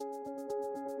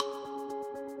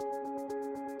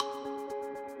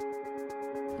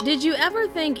Did you ever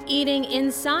think eating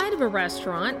inside of a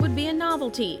restaurant would be a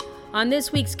novelty? On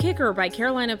this week's Kicker by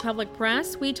Carolina Public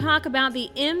Press, we talk about the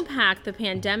impact the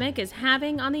pandemic is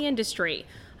having on the industry.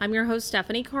 I'm your host,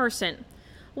 Stephanie Carson.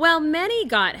 While many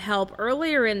got help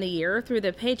earlier in the year through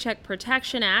the Paycheck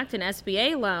Protection Act and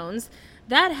SBA loans,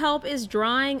 that help is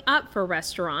drying up for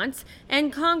restaurants,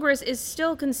 and Congress is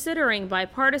still considering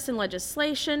bipartisan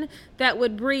legislation that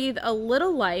would breathe a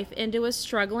little life into a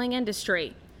struggling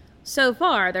industry. So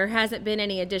far, there hasn't been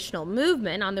any additional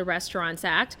movement on the Restaurants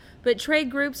Act, but trade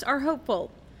groups are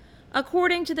hopeful.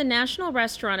 According to the National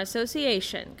Restaurant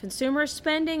Association, consumer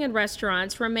spending in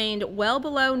restaurants remained well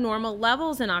below normal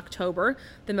levels in October,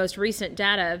 the most recent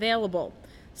data available.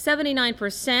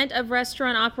 79% of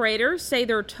restaurant operators say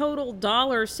their total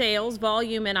dollar sales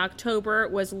volume in October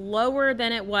was lower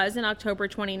than it was in October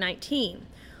 2019.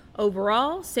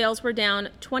 Overall, sales were down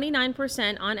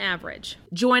 29% on average.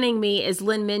 Joining me is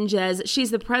Lynn Minges.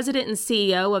 She's the president and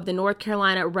CEO of the North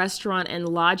Carolina Restaurant and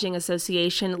Lodging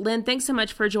Association. Lynn, thanks so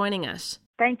much for joining us.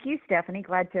 Thank you, Stephanie.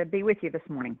 Glad to be with you this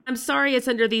morning. I'm sorry it's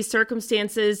under these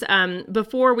circumstances.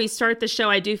 Before we start the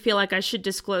show, I do feel like I should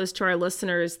disclose to our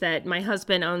listeners that my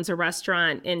husband owns a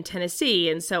restaurant in Tennessee,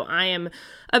 and so I am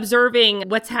observing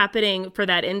what's happening for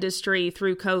that industry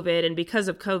through COVID and because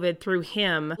of COVID through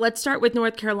him. Let's start with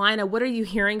North Carolina. What are you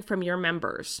hearing from your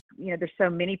members? You know, there's so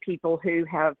many people who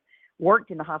have worked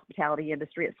in the hospitality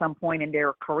industry at some point in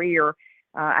their career.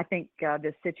 I think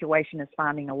this situation is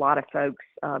finding a lot of folks,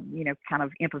 kind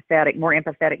of more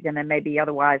empathetic than they may be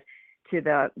otherwise to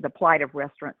the plight of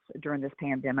restaurants during this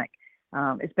pandemic.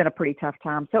 It's been a pretty tough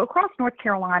time. So across North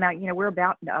Carolina, we're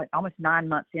about almost 9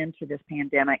 months into this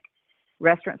pandemic.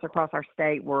 Restaurants across our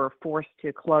state were forced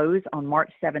to close on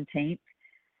March 17th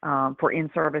for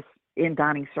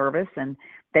in-dining service, and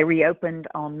they reopened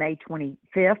on May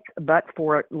 25th, but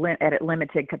at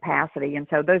limited capacity. And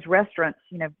so those restaurants,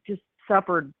 just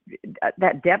suffered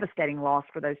that devastating loss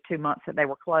for those 2 months that they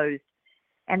were closed.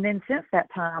 And then since that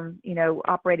time,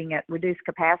 operating at reduced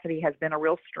capacity has been a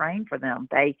real strain for them.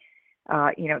 They,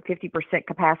 at 50%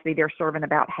 capacity, they're serving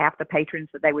about half the patrons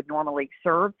that they would normally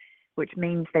serve, which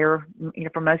means they're,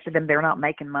 for most of them, they're not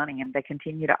making money and they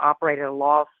continue to operate at a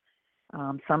loss.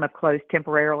 Some have closed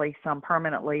temporarily, some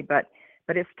permanently, but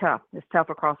it's tough. It's tough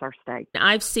across our state.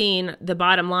 I've seen the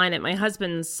bottom line at my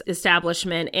husband's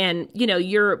establishment, and,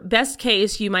 your best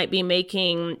case, you might be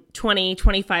making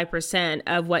 25%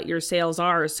 of what your sales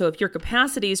are. So if your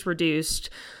capacity is reduced,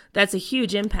 that's a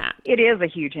huge impact. It is a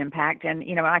huge impact. And,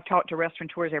 I talk to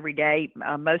restaurateurs every day.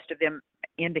 Most of them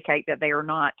indicate that they are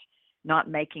not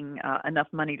making enough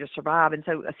money to survive. And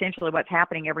so essentially what's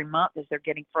happening every month is they're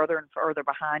getting further and further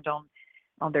behind on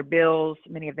their bills.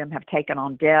 Many of them have taken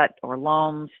on debt or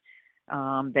loans.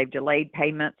 They've delayed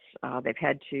payments. They've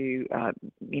had to,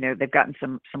 they've gotten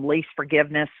some lease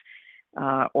forgiveness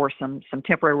or some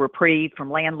temporary reprieve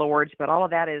from landlords. But all of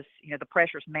that is, the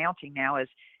pressure's mounting now as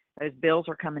those bills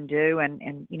are coming due.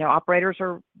 And operators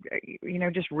are,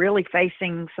 just really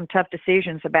facing some tough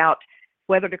decisions about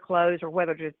whether to close or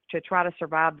whether to try to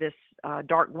survive this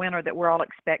dark winter that we're all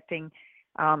expecting.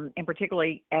 And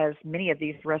particularly as many of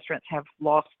these restaurants have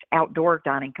lost outdoor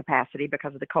dining capacity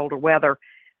because of the colder weather.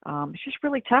 It's just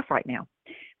really tough right now.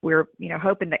 We're,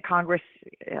 hoping that Congress,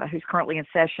 who's currently in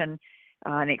session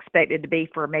and expected to be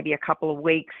for maybe a couple of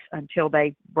weeks until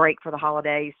they break for the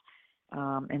holidays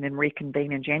and then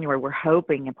reconvene in January, we're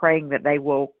hoping and praying that they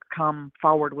will come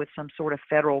forward with some sort of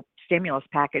federal stimulus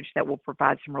package that will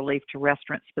provide some relief to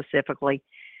restaurants specifically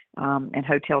and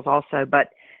hotels also. But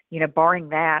barring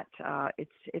that,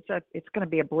 it's going to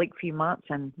be a bleak few months,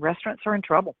 and restaurants are in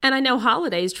trouble. And I know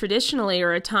holidays traditionally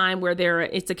are a time where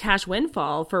it's a cash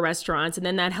windfall for restaurants, and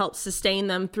then that helps sustain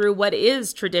them through what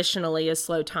is traditionally a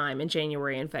slow time in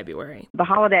January and February. The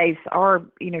holidays are,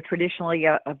 traditionally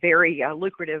a very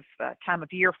lucrative time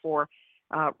of year for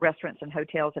restaurants and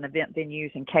hotels and event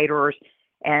venues and caterers.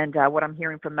 And what I'm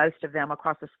hearing from most of them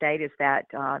across the state is that,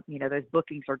 those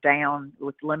bookings are down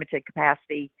with limited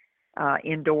capacity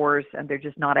indoors, and they're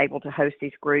just not able to host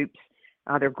these groups.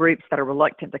 There are groups that are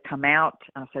reluctant to come out,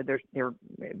 so there are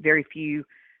very few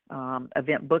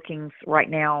event bookings right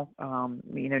now.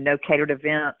 No catered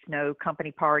events, no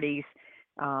company parties,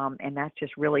 and that's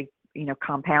just really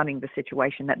compounding the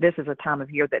situation. That this is a time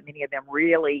of year that many of them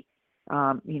really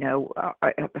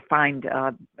find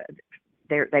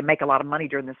they make a lot of money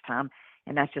during this time.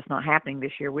 And that's just not happening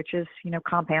this year, which is,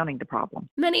 compounding the problem.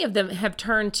 Many of them have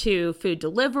turned to food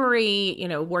delivery,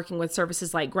 working with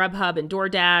services like Grubhub and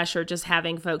DoorDash, or just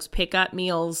having folks pick up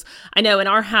meals. I know in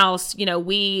our house,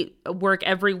 we work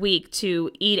every week to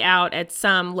eat out at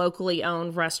some locally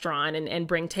owned restaurant and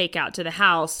bring takeout to the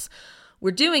house.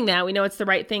 we're doing that. We know it's the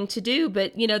right thing to do,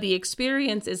 but, the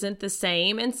experience isn't the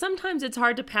same. And sometimes it's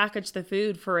hard to package the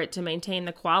food for it to maintain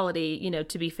the quality,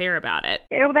 to be fair about it.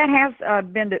 That has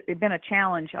been a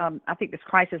challenge. I think this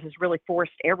crisis has really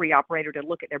forced every operator to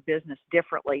look at their business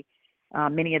differently.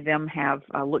 Many of them have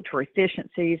looked for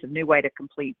efficiencies, a new way to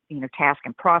complete, tasks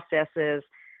and processes.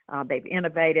 They've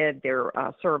innovated. They're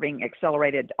serving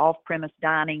accelerated off-premise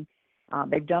dining.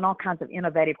 They've done all kinds of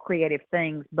innovative, creative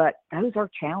things, but those are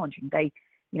challenging. They,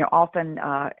 often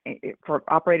for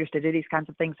operators to do these kinds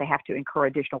of things, they have to incur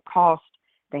additional costs.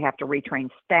 They have to retrain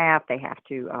staff. They have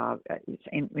to,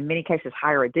 in many cases,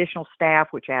 hire additional staff,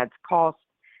 which adds costs.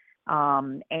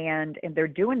 And they're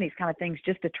doing these kind of things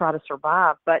just to try to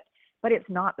survive, but it's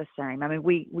not the same. I mean,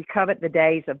 we covet the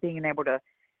days of being able to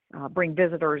bring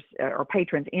visitors or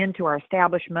patrons into our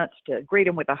establishments, to greet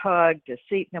them with a hug, to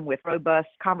seat them with robust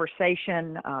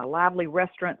conversation, lively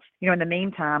restaurants. In the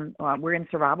meantime, we're in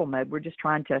survival mode. We're just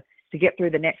trying to get through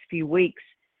the next few weeks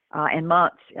and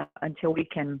months until we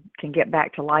can get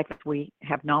back to life as we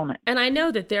have known it. And I know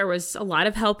that there was a lot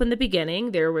of help in the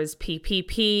beginning. There was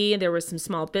PPP, there was some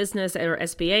small business or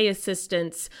SBA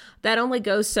assistance. That only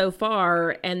goes so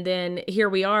far. And then here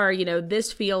we are,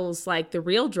 this feels like the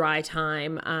real dry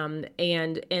time.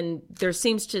 And there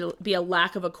seems to be a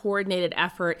lack of a coordinated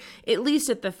effort, at least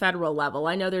at the federal level.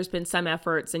 I know there's been some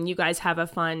efforts and you guys have a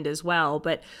fund as well,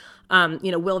 but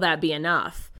will that be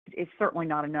enough? It's certainly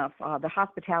not enough. The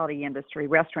hospitality industry,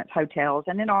 restaurants, hotels,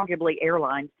 and then arguably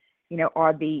airlines,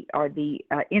 are the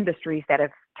industries that have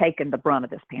taken the brunt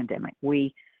of this pandemic.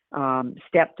 We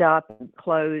stepped up and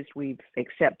closed. We've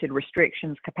accepted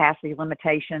restrictions, capacity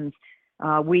limitations.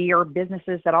 We are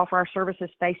businesses that offer our services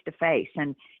face to face,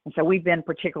 and so we've been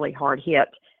particularly hard hit.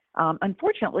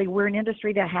 Unfortunately, we're an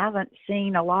industry that hasn't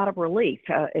seen a lot of relief.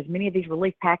 As many of these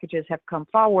relief packages have come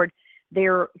forward,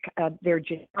 they're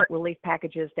generic relief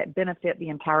packages that benefit the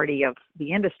entirety of the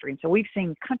industry. And so we've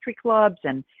seen country clubs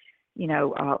and,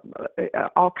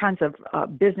 all kinds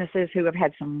of businesses who have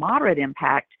had some moderate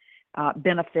impact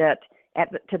benefit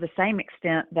to the same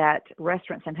extent that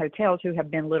restaurants and hotels who have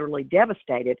been literally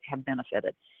devastated have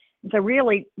benefited. And so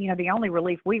really, the only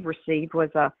relief we've received was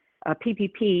a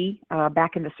PPP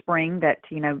back in the spring that,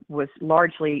 was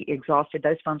largely exhausted.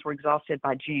 Those funds were exhausted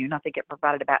by June. I think it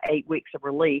provided about 8 weeks of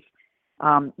relief.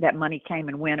 That money came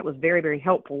and went. It was very, very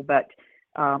helpful,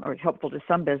 or helpful to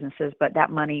some businesses, but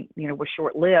that money, was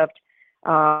short-lived.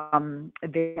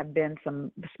 There have been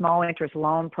some small interest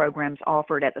loan programs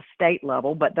offered at the state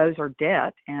level, but those are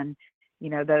debt, and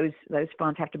those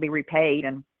funds have to be repaid,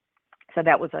 and so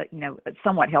that was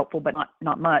somewhat helpful, but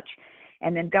not much.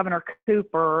 And then Governor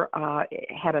Cooper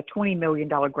had a $20 million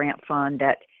grant fund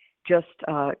that just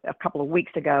a couple of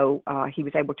weeks ago he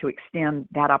was able to extend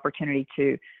that opportunity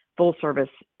to full-service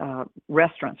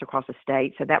restaurants across the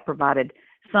state. So that provided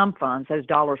some funds. Those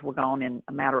dollars were gone in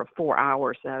a matter of 4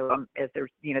 hours. So as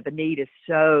there's, the need is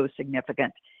so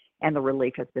significant and the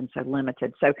relief has been so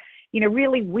limited. So,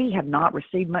 really we have not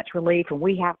received much relief, and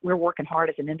we're working hard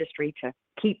as an industry to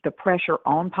keep the pressure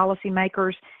on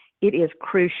policymakers. It is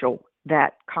crucial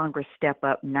that Congress step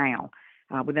up now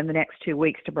within the next 2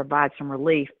 weeks to provide some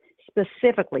relief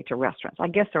specifically to restaurants. I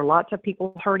guess there are lots of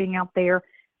people hurting out there,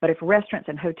 but if restaurants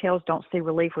and hotels don't see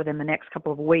relief within the next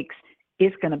couple of weeks,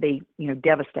 it's going to be,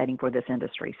 devastating for this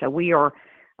industry. So we are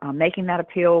making that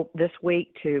appeal this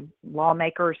week to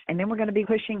lawmakers, and then we're going to be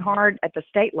pushing hard at the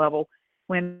state level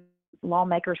when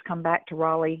lawmakers come back to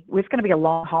Raleigh. It's going to be a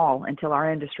long haul until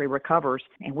our industry recovers,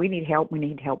 and we need help. We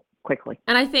need help quickly.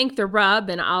 And I think the rub,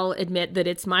 and I'll admit that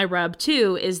it's my rub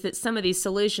too, is that some of these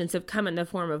solutions have come in the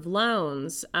form of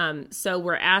loans. So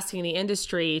we're asking the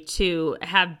industry to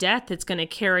have debt that's going to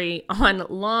carry on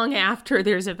long after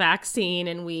there's a vaccine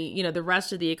and the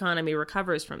rest of the economy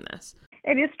recovers from this.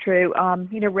 It is true.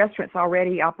 Restaurants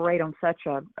already operate on such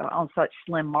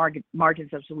slim margins,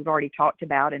 as we've already talked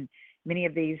about, and many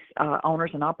of these owners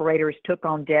and operators took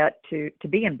on debt to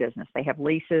be in business. They have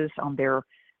leases on their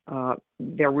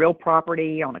real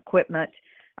property, on equipment,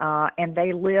 and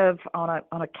they live on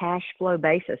a cash flow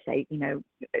basis.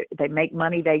 They make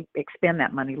money, they expend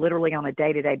that money literally on a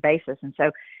day-to-day basis. And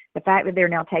so the fact that they're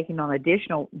now taking on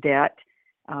additional debt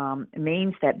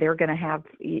means that they're going to have,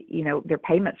 their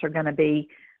payments are going to be,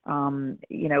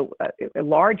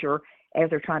 larger as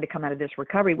they're trying to come out of this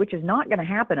recovery, which is not going to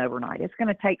happen overnight. It's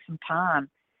going to take some time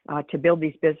to build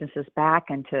these businesses back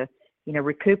and to,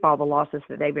 recoup all the losses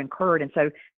that they've incurred. And so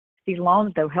these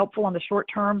loans, though helpful on the short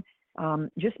term,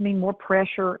 just mean more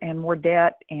pressure and more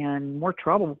debt and more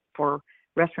trouble for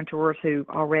restaurateurs who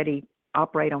already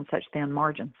operate on such thin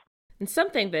margins. And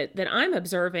something that I'm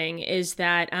observing is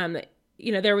that,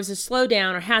 there was a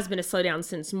slowdown, or has been a slowdown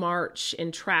since March,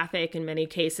 in traffic in many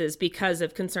cases because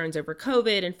of concerns over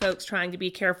COVID and folks trying to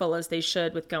be careful, as they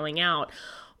should, with going out.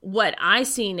 What I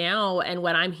see now, and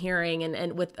what I'm hearing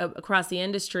and with across the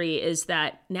industry, is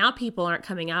that now people aren't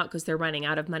coming out because they're running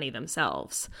out of money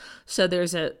themselves. So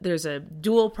there's a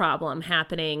dual problem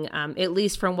happening, at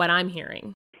least from what I'm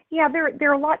hearing. Yeah,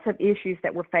 there are lots of issues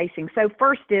that we're facing. So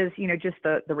first is, just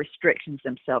the restrictions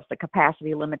themselves, the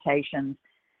capacity limitations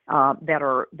that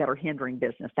are hindering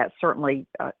business. That's certainly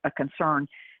a concern.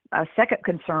 A second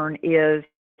concern is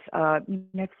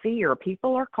fear.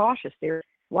 People are cautious. They're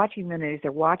watching the news.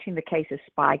 They're watching the cases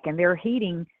spike, and they're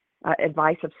heeding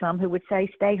advice of some who would say,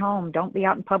 stay home, don't be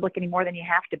out in public any more than you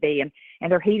have to be. And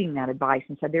they're heeding that advice.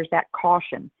 And so there's that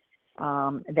caution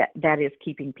that is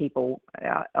keeping people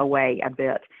away a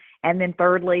bit. And then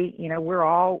thirdly, we're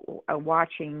all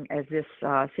watching as this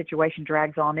situation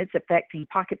drags on. It's affecting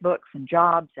pocketbooks and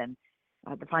jobs and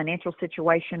the financial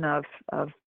situation of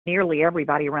nearly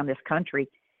everybody around this country.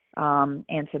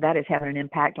 And so that is having an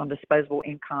impact on disposable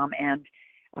income and,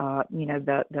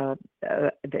 the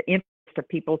interest of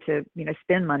people to,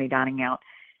 spend money dining out.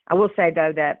 I will say,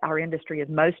 though, that our industry is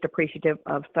most appreciative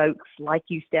of folks like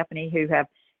you, Stephanie, who have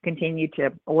continued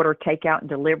to order takeout and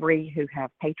delivery, who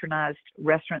have patronized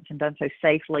restaurants and done so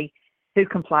safely, who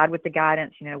complied with the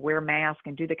guidance, wear masks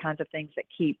and do the kinds of things that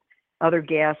keep other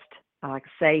guests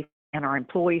safe and our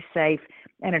employees safe.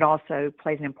 And it also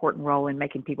plays an important role in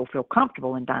making people feel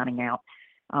comfortable in dining out.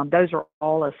 Those are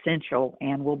all essential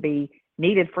and will be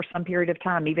needed for some period of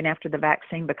time, even after the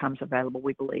vaccine becomes available,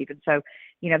 we believe. And so,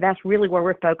 that's really where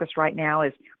we're focused right now,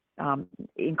 is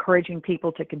encouraging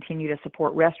people to continue to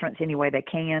support restaurants any way they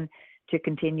can, to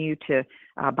continue to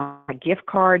buy gift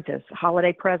cards as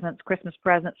holiday presents, Christmas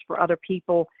presents for other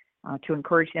people, to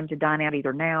encourage them to dine out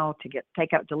either now, to get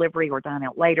takeout delivery, or dine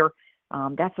out later.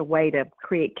 That's a way to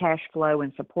create cash flow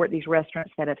and support these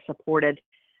restaurants that have supported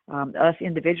us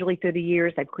individually through the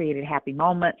years. They've created happy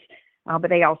moments, but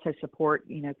they also support,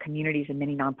 communities and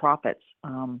many nonprofits.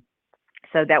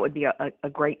 So that would be a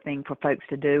great thing for folks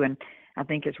to do. And I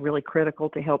think it's really critical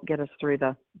to help get us through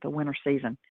the winter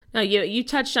season. No, you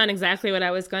touched on exactly what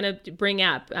I was going to bring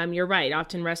up. You're right.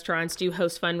 Often restaurants do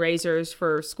host fundraisers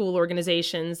for school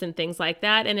organizations and things like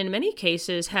that, and in many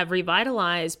cases have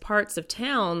revitalized parts of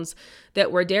towns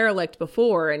that were derelict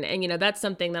before. And that's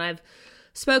something that I've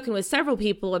spoken with several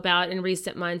people about in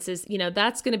recent months, is,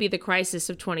 that's going to be the crisis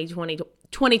of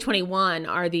 2021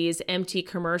 are these empty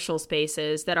commercial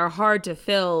spaces that are hard to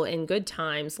fill in good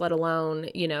times, let alone,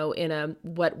 in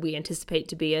what we anticipate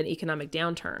to be an economic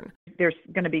downturn. There's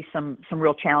going to be some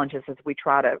real challenges as we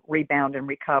try to rebound and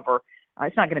recover.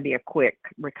 It's not going to be a quick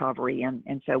recovery.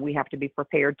 And so we have to be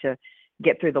prepared to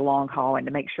get through the long haul and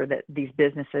to make sure that these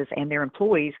businesses and their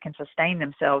employees can sustain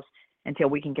themselves until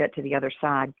we can get to the other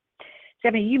side.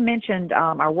 Stephanie, you mentioned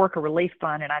our Worker Relief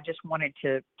Fund, and I just wanted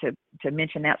to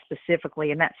mention that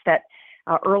specifically, and that's that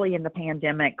early in the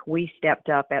pandemic, we stepped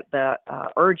up at the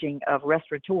urging of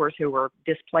restaurateurs who were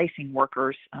displacing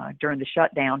workers during the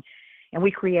shutdown, and we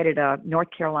created a North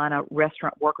Carolina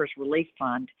Restaurant Workers Relief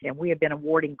Fund, and we have been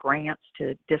awarding grants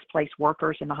to displaced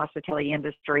workers in the hospitality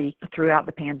industry throughout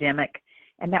the pandemic,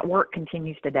 and that work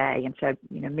continues today. And so,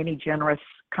 many generous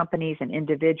companies and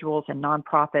individuals and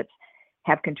nonprofits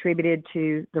have contributed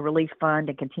to the relief fund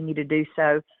and continue to do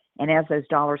so. And as those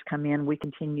dollars come in, we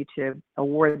continue to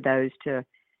award those to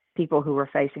people who are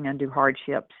facing undue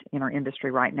hardships in our industry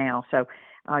right now. So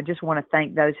I just want to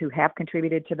thank those who have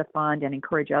contributed to the fund and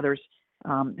encourage others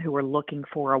who are looking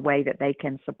for a way that they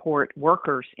can support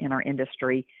workers in our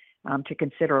industry to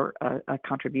consider a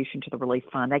contribution to the relief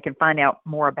fund. They can find out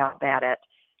more about that at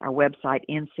our website,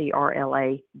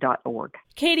 ncrla.org.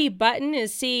 Katie Button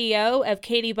is CEO of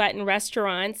Katie Button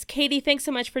Restaurants. Katie, thanks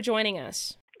so much for joining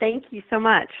us. Thank you so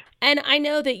much. And I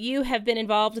know that you have been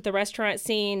involved with the restaurant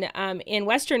scene in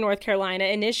Western North Carolina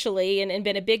initially and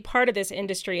been a big part of this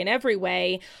industry in every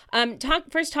way. Talk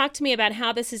to me about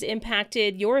how this has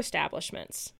impacted your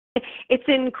establishments. It's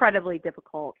incredibly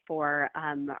difficult for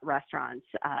restaurants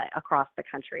across the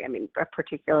country. I mean,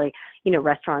 particularly,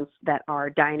 restaurants that are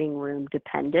dining room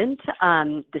dependent.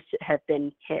 This have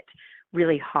been hit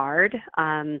really hard.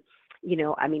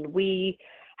 We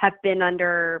have been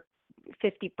under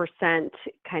 50%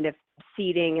 kind of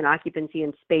seating and occupancy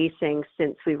and spacing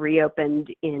since we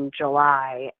reopened in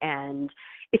July. And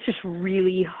it's just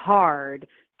really hard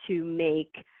to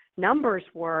make numbers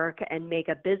work and make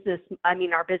a business. I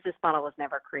mean, our business model was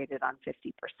never created on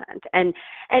 50%.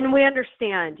 And we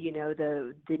understand,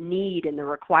 the need and the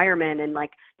requirement, and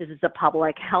like, this is a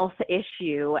public health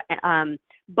issue.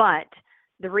 But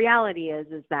the reality is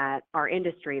that our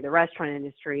industry, the restaurant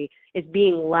industry, is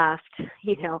being left,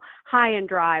 high and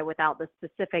dry without the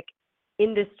specific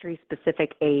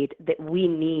industry-specific aid that we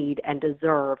need and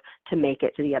deserve to make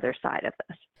it to the other side of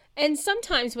this. And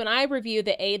sometimes when I review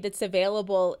the aid that's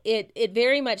available, it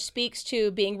very much speaks to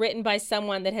being written by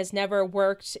someone that has never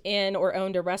worked in or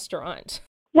owned a restaurant.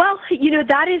 Well,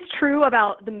 that is true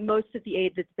about most of the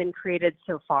aid that's been created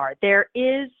so far. There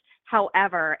is,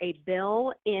 however, a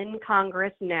bill in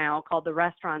Congress now called the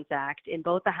Restaurants Act in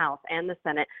both the House and the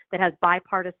Senate that has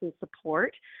bipartisan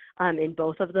support in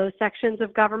both of those sections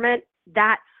of government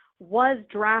that was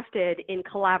drafted in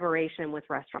collaboration with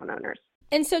restaurant owners.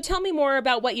 And so tell me more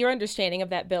about what your understanding of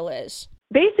that bill is.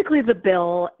 Basically, the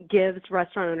bill gives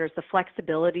restaurant owners the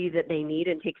flexibility that they need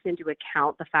and takes into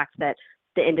account the fact that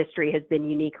the industry has been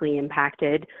uniquely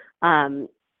impacted,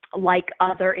 like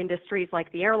other industries,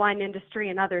 like the airline industry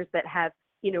and others that have,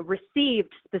 received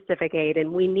specific aid.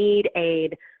 And we need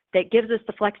aid that gives us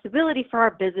the flexibility for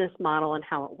our business model and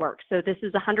how it works. So this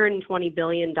is a $120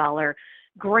 billion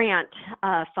grant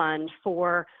fund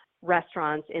for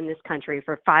restaurants in this country,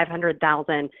 for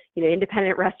 500,000,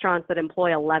 independent restaurants that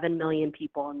employ 11 million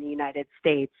people in the United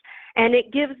States. And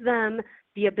it gives them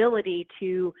the ability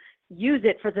to use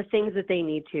it for the things that they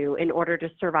need to in order to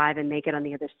survive and make it on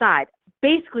the other side.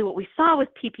 Basically, what we saw with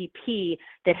PPP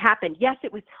that happened, yes,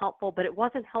 it was helpful, but it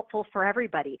wasn't helpful for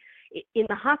everybody. In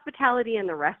the hospitality and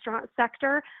the restaurant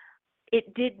sector,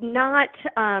 it did not,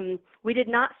 we did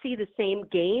not see the same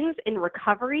gains in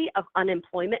recovery of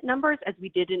unemployment numbers as we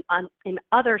did in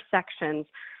other sections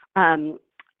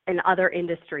in other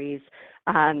industries,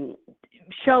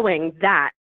 showing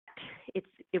that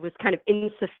it was kind of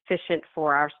insufficient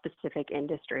for our specific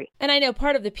industry. And I know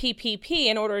part of the PPP,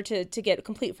 in order to get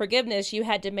complete forgiveness, you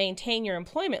had to maintain your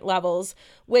employment levels,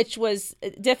 which was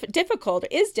difficult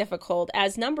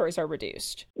as numbers are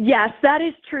reduced. Yes, that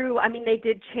is true. I mean, they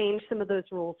did change some of those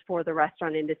rules for the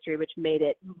restaurant industry, which made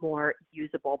it more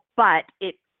usable. But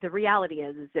the reality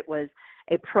is it was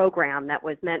a program that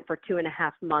was meant for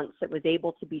 2.5 months. It was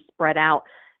able to be spread out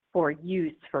for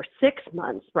use for 6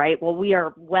 months, right? Well, we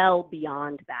are well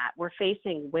beyond that. We're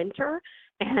facing winter,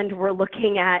 and we're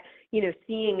looking at,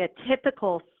 seeing a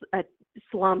typical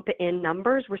slump in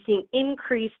numbers. We're seeing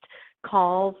increased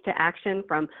calls to action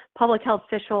from public health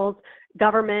officials,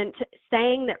 government,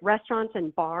 saying that restaurants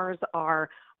and bars are,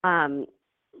 a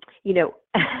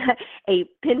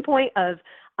pinpoint of,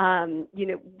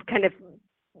 kind of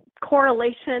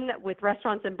correlation with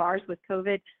restaurants and bars with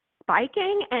COVID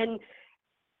spiking. And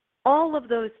all of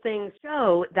those things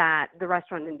show that the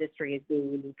restaurant industry is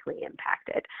being uniquely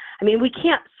impacted. I mean, we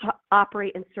can't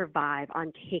operate and survive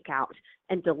on takeout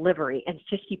and delivery and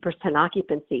 50%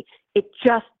 occupancy. It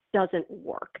just doesn't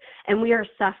work. And we are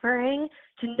suffering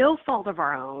to no fault of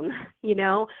our own,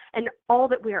 and all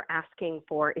that we are asking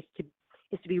for is to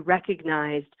be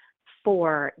recognized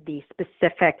for the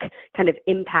specific kind of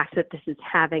impact that this is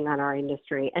having on our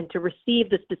industry and to receive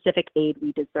the specific aid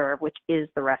we deserve, which is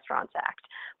the Restaurants Act.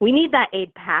 We need that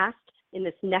aid passed in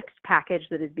this next package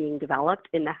that is being developed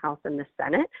in the House and the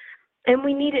Senate, and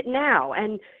we need it now.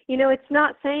 And, it's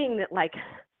not saying that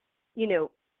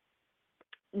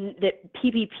that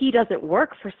PPP doesn't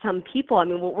work for some people. I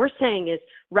mean, what we're saying is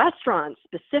restaurants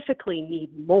specifically need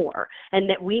more, and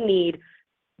that we need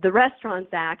the Restaurants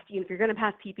Act. If you're going to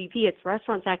pass PPP, it's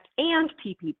Restaurants Act and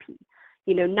PPP,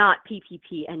 not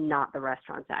PPP and not the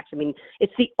Restaurants Act. I mean,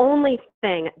 it's the only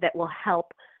thing that will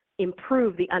help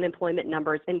improve the unemployment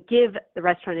numbers and give the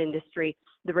restaurant industry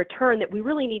the return that we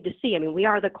really need to see. I mean, we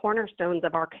are the cornerstones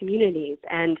of our communities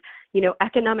and,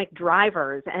 economic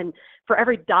drivers. And for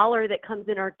every dollar that comes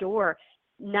in our door,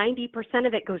 90%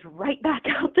 of it goes right back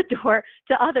out the door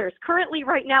to others. Currently,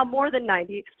 right now, more than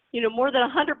 90, more than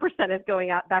 100% is going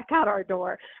back out our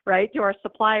door, right, to our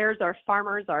suppliers, our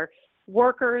farmers, our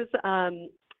workers.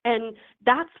 And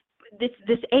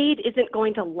this aid isn't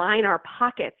going to line our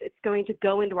pockets. It's going to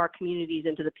go into our communities,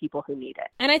 into the people who need it.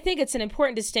 And I think it's an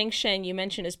important distinction you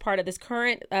mentioned as part of this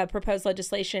current proposed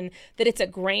legislation, that it's a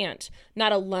grant,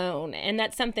 not a loan. And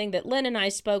that's something that Lynn and I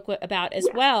spoke about as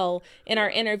well in our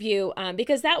interview,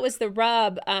 because that was the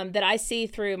rub that I see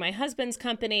through my husband's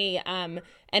company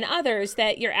and others,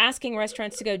 that you're asking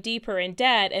restaurants to go deeper in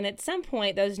debt. And at some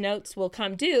point, those notes will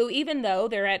come due, even though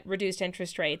they're at reduced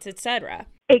interest rates, et cetera.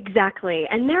 Exactly.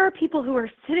 And there are people who are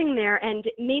sitting there and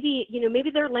maybe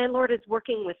their landlord is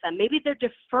working with them. Maybe they're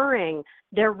deferring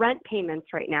their rent payments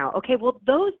right now. Okay, well,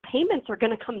 those payments are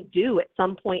going to come due at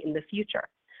some point in the future.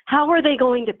 How are they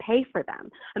going to pay for them?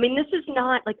 I mean, this is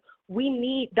not like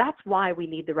that's why we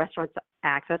need the Restaurants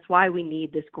Act. That's why we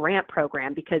need this grant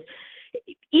program, because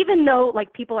even though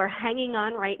like people are hanging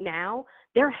on right now,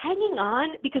 they're hanging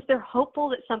on because they're hopeful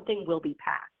that something will be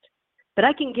passed. But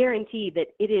I can guarantee that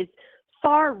it is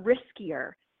far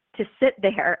riskier to sit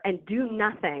there and do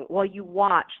nothing while you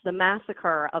watch the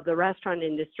massacre of the restaurant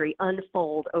industry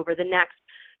unfold over the next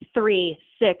 3,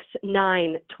 6,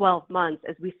 9, 12 months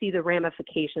as we see the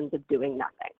ramifications of doing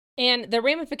nothing. And the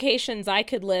ramifications I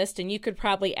could list, and you could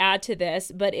probably add to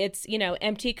this, but it's,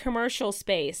 empty commercial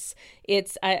space.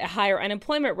 It's a higher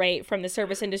unemployment rate from the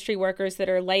service industry workers that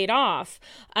are laid off.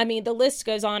 I mean, the list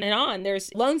goes on and on.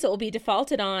 There's loans that will be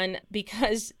defaulted on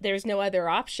because there's no other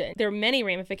option. There are many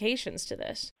ramifications to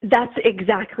this. That's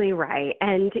exactly right.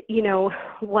 And,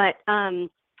 what,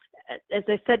 as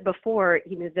I said before,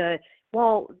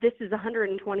 this is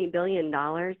 $120 billion,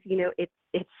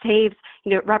 it saves,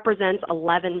 it represents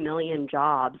 11 million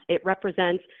jobs. It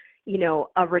represents,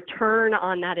 a return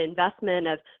on that investment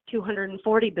of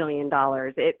 $240 billion.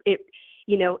 It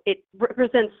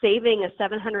represents saving a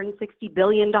 $760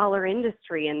 billion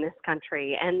industry in this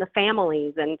country, and the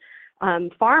families and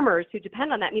farmers who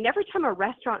depend on that. I mean, every time a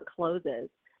restaurant closes,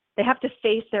 they have to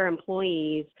face their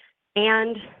employees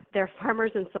and their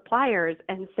farmers and suppliers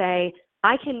and say,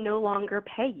 I can no longer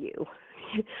pay you.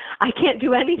 I can't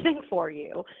do anything for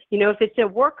you. If it's a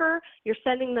worker, you're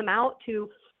sending them out to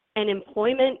an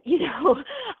employment,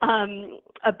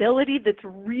 ability that's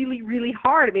really, really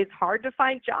hard. I mean, it's hard to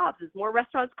find jobs. As more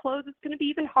restaurants close, it's going to be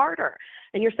even harder.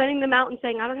 And you're sending them out and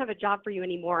saying, I don't have a job for you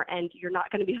anymore, and you're not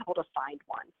going to be able to find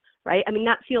one, right? I mean,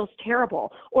 that feels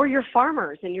terrible. Or you're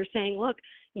farmers, and you're saying, look,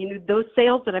 those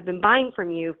sales that I've been buying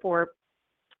from you for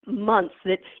months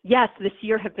that, yes, this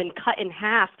year have been cut in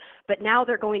half, but now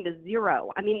they're going to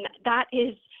zero. I mean, that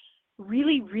is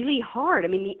really, really hard. I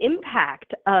mean, the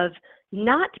impact of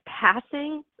not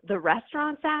passing the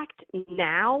Restaurants Act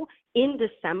now in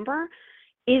December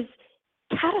is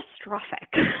catastrophic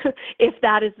if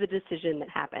that is the decision that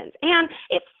happens. And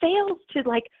it fails to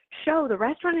show the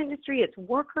restaurant industry, its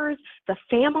workers, the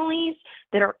families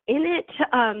that are in it,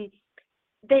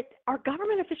 that our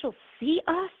government officials see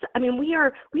us. I mean, we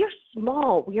are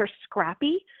small, we are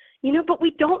scrappy, but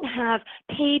we don't have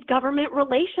paid government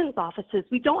relations offices.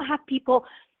 We don't have people,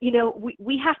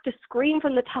 we have to scream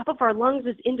from the top of our lungs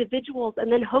as individuals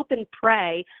and then hope and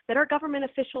pray that our government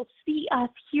officials see us,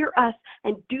 hear us,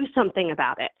 and do something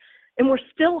about it. And we're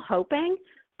still hoping,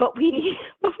 but we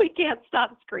can't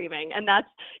stop screaming. And that's,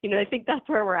 I think that's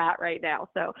where we're at right now.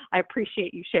 So I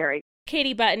appreciate you sharing.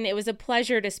 Katie Button, it was a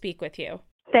pleasure to speak with you.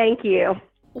 Thank you.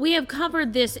 We have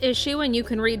covered this issue, and you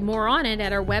can read more on it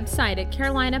at our website at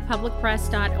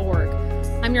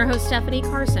carolinapublicpress.org. I'm your host, Stephanie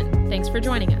Carson. Thanks for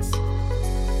joining us.